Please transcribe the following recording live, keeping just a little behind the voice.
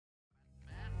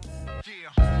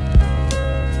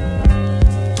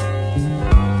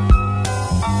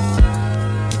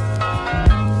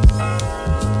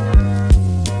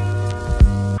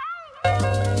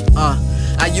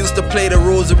Used to play the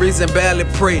rosaries and barely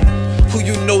pray. Who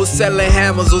you know selling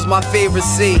hammers was my favorite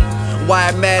say. Why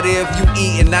it matter if you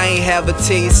eat and I ain't have a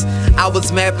taste? I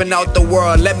was mapping out the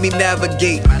world, let me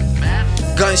navigate.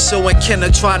 Gun show and Kenner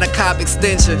trying to cop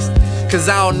extensions, cause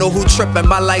I don't know who tripping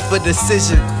my life a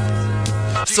decision.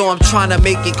 So I'm trying to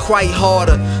make it quite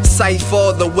harder. Sight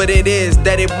farther what it is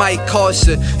that it might cost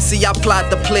you. See, I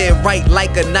plot to play it right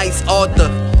like a nice author.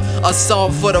 A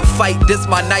song for the fight, this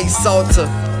my nice altar.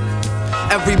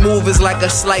 Every move is like a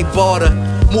slight border.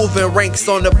 Moving ranks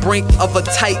on the brink of a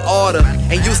tight order.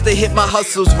 And used to hit my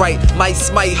hustles right, might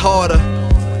smite harder.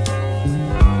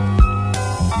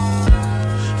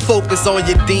 Focus on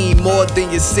your dean more than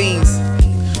your scenes.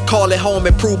 Call it home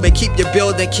improvement, keep your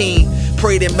building keen.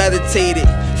 Prayed and meditated,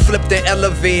 flipped and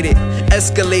elevated.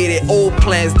 Escalated, old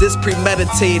plans, this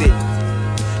premeditated.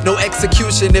 No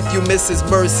execution if you miss his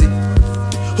mercy.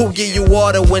 Who give you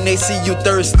water when they see you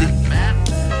thirsty?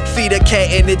 Feed a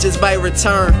cat and it just might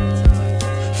return.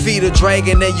 Feed a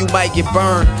dragon and you might get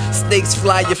burned. Snakes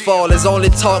fly, you fall, there's only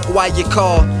talk while you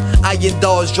call. Iron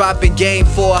dogs dropping game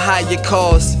for a higher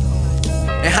cause.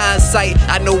 In hindsight,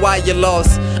 I know why you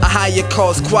lost. A higher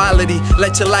cost quality,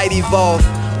 let your light evolve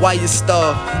while you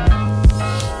starve.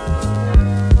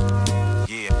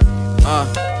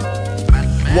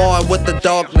 Warring with the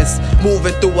darkness,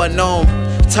 moving through unknown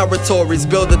territories.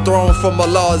 Build a throne from a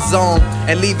lost zone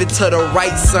and leave it to the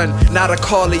right son, not a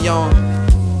Corleone.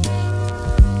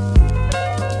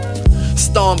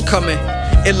 Storm coming,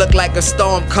 it look like a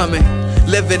storm coming.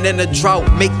 Living in a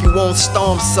drought, make you want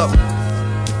storm something.